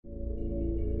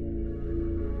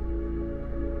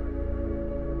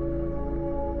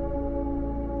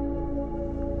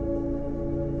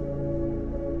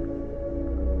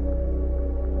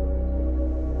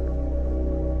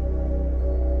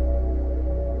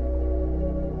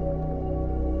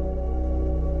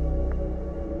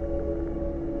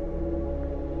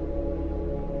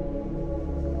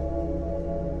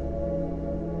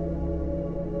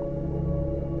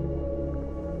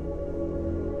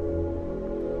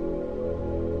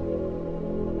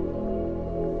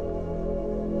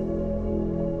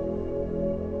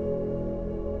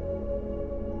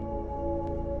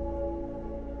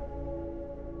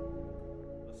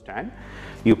stand.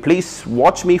 You please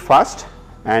watch me first,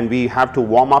 and we have to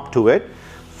warm up to it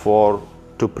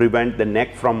to prevent the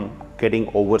neck from getting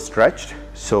overstretched.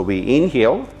 So we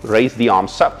inhale, raise the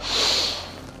arms up,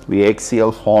 we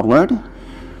exhale forward,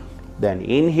 then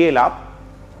inhale up,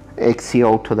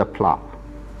 exhale to the plow.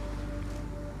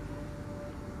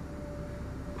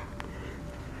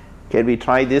 Can we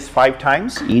try this 5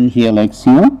 times? Inhale,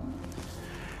 exhale,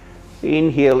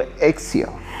 inhale,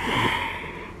 exhale,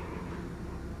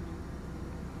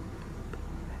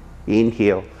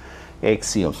 inhale,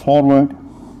 exhale forward,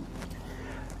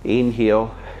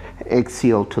 inhale,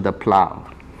 exhale to the plow,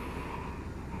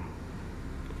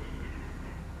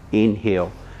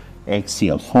 inhale,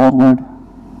 exhale forward,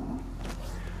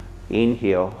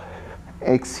 inhale,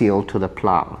 exhale to the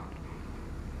plow.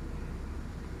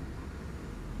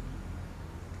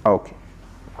 Okay.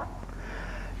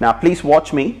 Now please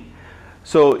watch me.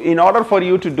 So in order for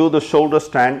you to do the shoulder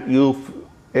stand,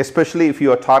 especially if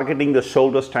you are targeting the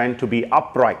shoulder stand to be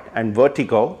upright and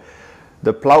vertical,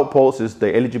 the plow pose is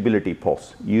the eligibility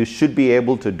pose. You should be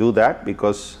able to do that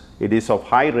because it is of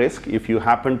high risk if you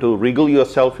happen to wriggle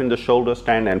yourself in the shoulder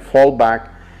stand and fall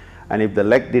back, and if the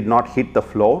leg did not hit the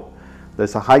floor,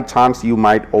 there's a high chance you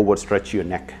might overstretch your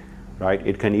neck, right?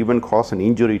 It can even cause an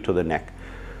injury to the neck.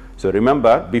 So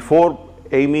remember, before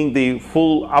aiming the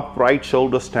full upright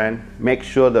shoulder stand, make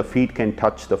sure the feet can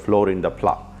touch the floor in the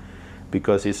plow,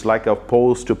 because it's like a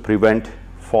pose to prevent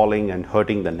falling and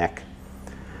hurting the neck.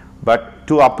 But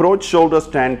to approach shoulder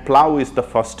stand, plow is the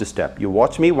first step. You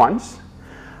watch me once.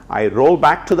 I roll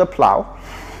back to the plow,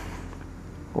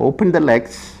 open the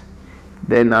legs,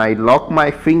 then I lock my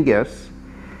fingers,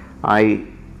 I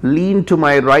lean to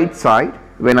my right side.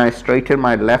 When I straighten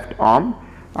my left arm,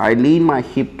 I lean my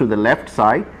hip to the left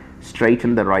side,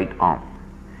 straighten the right arm.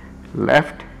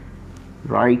 Left,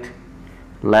 right,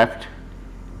 left,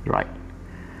 right.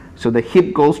 So the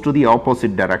hip goes to the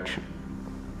opposite direction,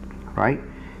 right?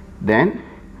 Then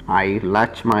I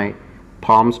latch my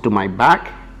palms to my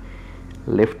back,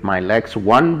 lift my legs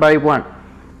one by one.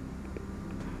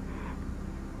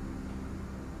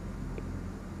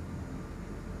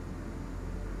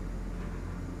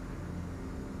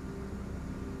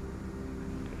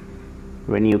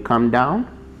 When you come down,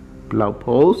 plow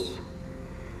pose,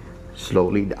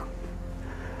 slowly down.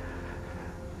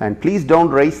 And please don't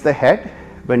raise the head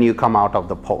when you come out of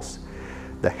the pose.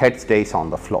 The head stays on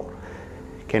the floor.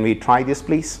 Can we try this,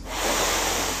 please?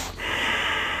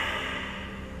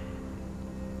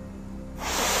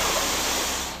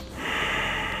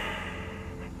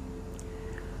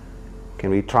 Can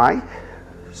we try?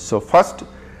 So first,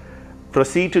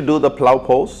 proceed to do the plow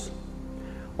pose.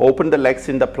 Open the legs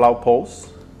in the plow pose.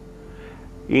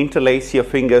 Interlace your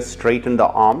fingers, straighten the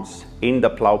arms in the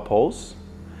plow pose.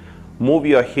 Move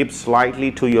your hips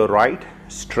slightly to your right,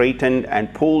 straighten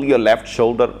and pull your left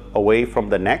shoulder away from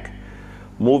the neck.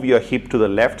 Move your hip to the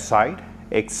left side,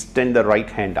 extend the right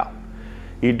hand up.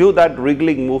 You do that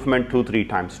wriggling movement 2-3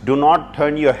 times. Do not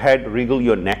turn your head, wriggle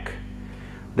your neck.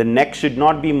 The neck should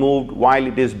not be moved while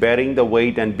it is bearing the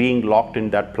weight and being locked in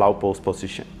that plow pose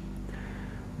position.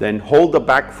 Then hold the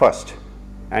back first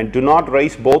and do not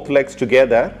raise both legs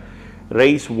together.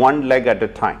 Raise one leg at a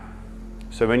time.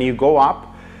 So when you go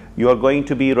up, you are going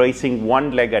to be raising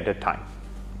one leg at a time.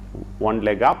 One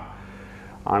leg up,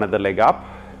 another leg up.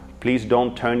 Please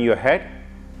don't turn your head,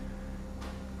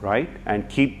 right? And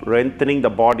keep lengthening the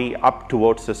body up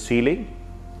towards the ceiling.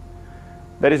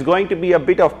 There is going to be a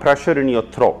bit of pressure in your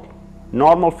throat,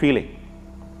 normal feeling.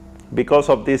 Because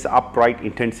of this upright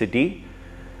intensity,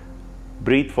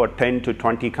 breathe for 10 to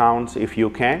 20 counts if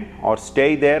you can, or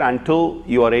stay there until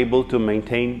you are able to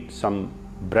maintain some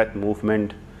breath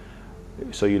movement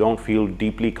so you don't feel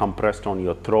deeply compressed on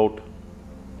your throat,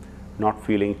 not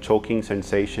feeling choking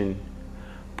sensation.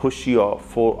 Push your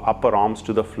upper arms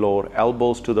to the floor,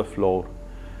 elbows to the floor.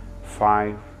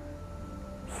 5,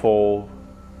 4,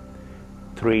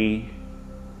 3,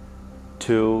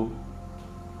 2,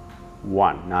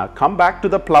 1. Now come back to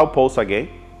the plow pose again.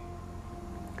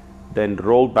 Then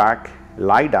roll back,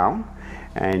 lie down,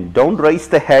 and don't raise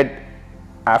the head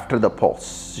after the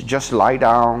pose. Just lie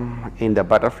down in the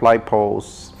butterfly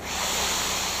pose.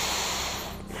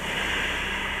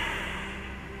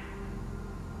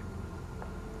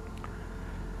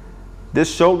 This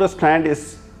shoulder stand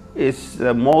is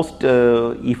the most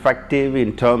effective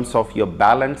in terms of your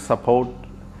balance support,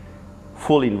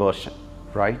 full inversion,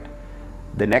 right?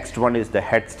 The next one is the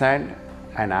headstand,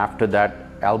 and after that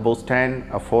elbow stand,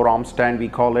 a forearm stand we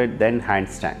call it, then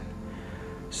handstand.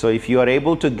 So if you are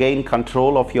able to gain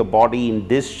control of your body in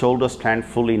this shoulder stand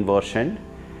full inversion,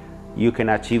 you can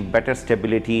achieve better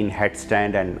stability in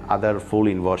headstand and other full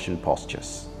inversion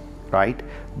postures, right?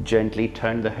 Gently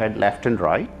turn the head left and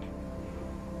right.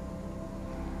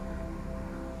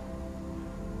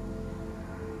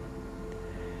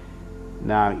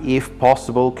 Now, if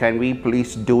possible, can we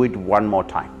please do it one more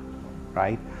time,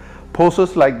 right?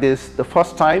 Poses like this, the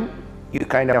first time you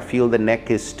kind of feel the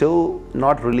neck is still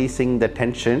not releasing the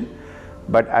tension,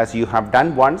 but as you have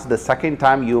done once, the second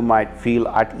time you might feel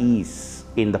at ease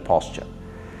in the posture.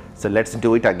 So let's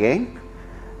do it again.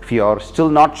 If you are still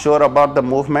not sure about the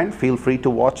movement, feel free to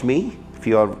watch me.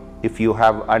 If you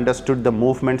have understood the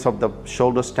movements of the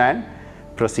shoulder stand,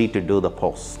 proceed to do the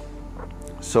pose.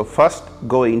 So first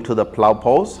go into the plow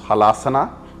pose,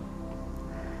 halasana.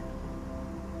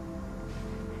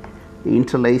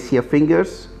 Interlace your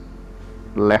fingers,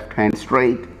 left hand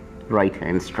straight, right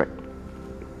hand straight.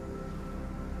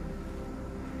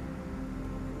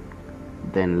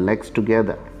 Then legs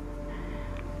together,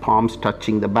 palms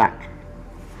touching the back.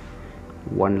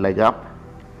 One leg up,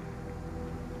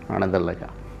 another leg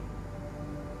up.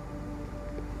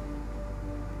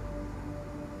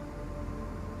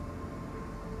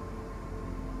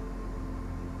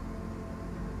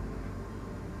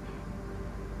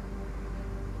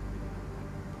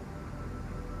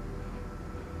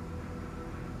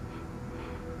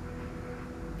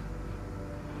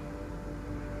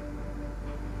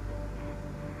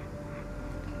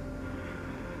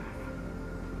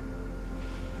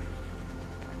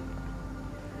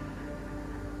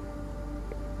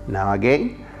 Now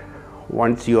again,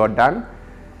 once you are done,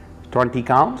 20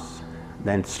 counts,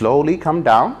 then slowly come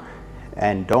down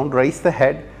and don't raise the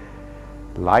head,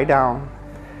 lie down,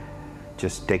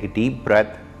 just take a deep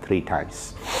breath 3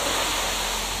 times.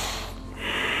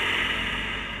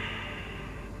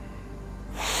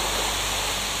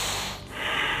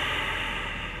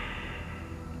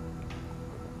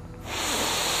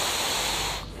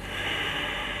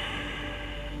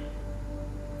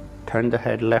 Turn the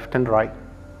head left and right.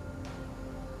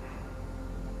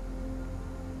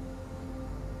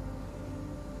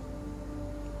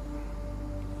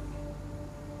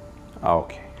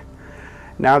 Okay.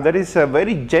 Now there is a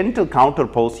very gentle counter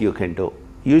pose you can do.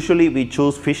 Usually we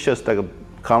choose fish as the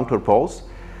counter pose,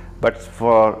 but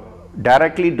for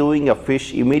directly doing a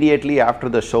fish immediately after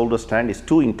the shoulder stand is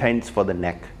too intense for the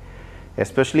neck.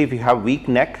 Especially if you have weak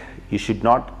neck, you should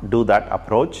not do that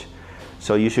approach.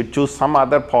 So you should choose some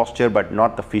other posture, but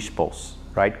not the fish pose,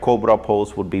 right? Cobra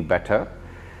pose would be better.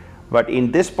 But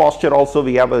in this posture also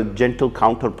we have a gentle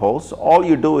counter pose. All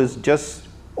you do is just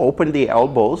open the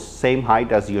elbows, same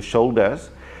height as your shoulders.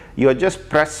 You are just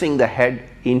pressing the head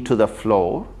into the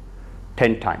floor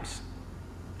 10 times.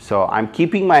 So I'm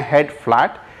keeping my head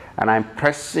flat and I'm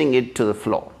pressing it to the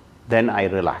floor. Then I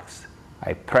relax.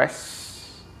 I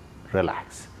press,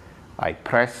 relax. I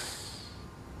press,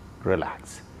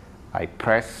 relax. I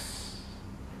press,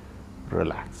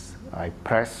 relax. I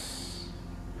press,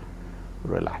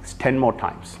 relax. 10 more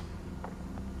times.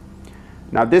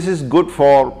 Now this is good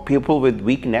for people with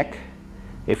weak neck.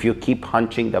 If you keep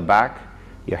hunching the back,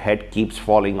 your head keeps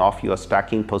falling off your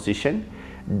stacking position.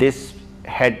 This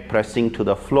head pressing to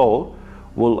the floor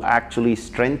will actually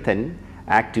strengthen,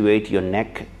 activate your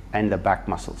neck and the back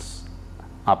muscles,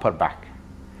 upper back.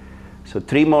 So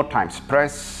 3 more times.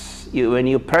 Press. When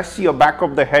you press your back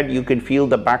of the head, you can feel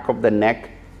the back of the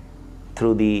neck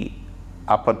through the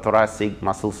upper thoracic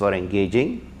muscles are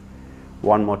engaging.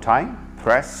 1 more time.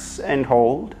 Press and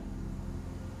hold,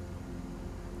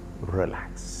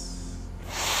 relax.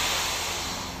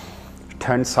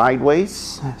 Turn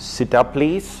sideways, sit up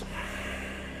please.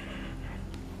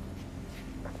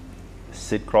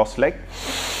 Sit cross-legged.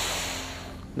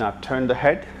 Now turn the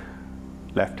head,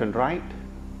 left and right.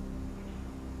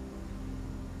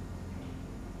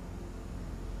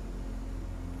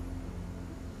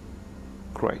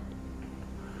 Great.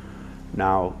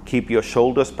 Now keep your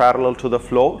shoulders parallel to the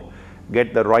floor.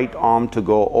 Get the right arm to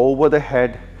go over the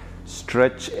head,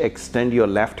 stretch, extend your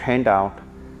left hand out.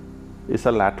 It's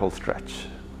a lateral stretch.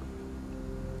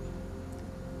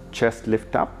 Chest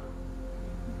lift up.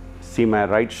 See my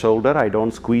right shoulder, I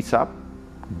don't squeeze up.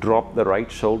 Drop the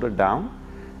right shoulder down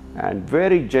and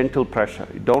very gentle pressure.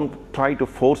 Don't try to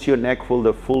force your neck with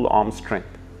the full arm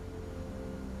strength.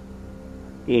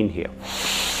 Inhale.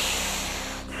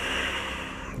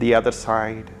 The other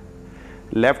side.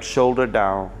 Left shoulder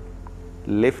down.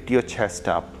 Lift your chest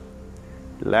up,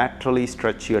 laterally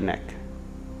stretch your neck.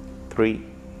 3,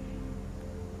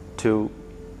 2,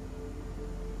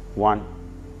 1,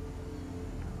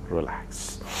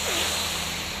 relax.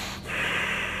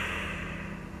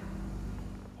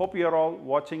 Hope you are all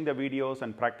watching the videos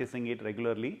and practicing it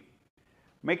regularly.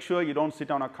 Make sure you don't sit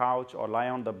on a couch or lie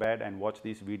on the bed and watch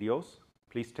these videos.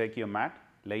 Please take your mat,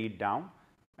 lay it down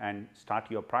and start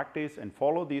your practice and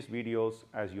follow these videos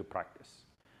as you practice.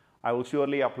 I will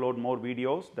surely upload more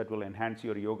videos that will enhance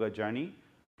your yoga journey.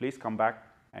 Please come back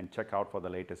and check out for the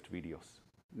latest videos.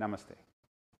 Namaste.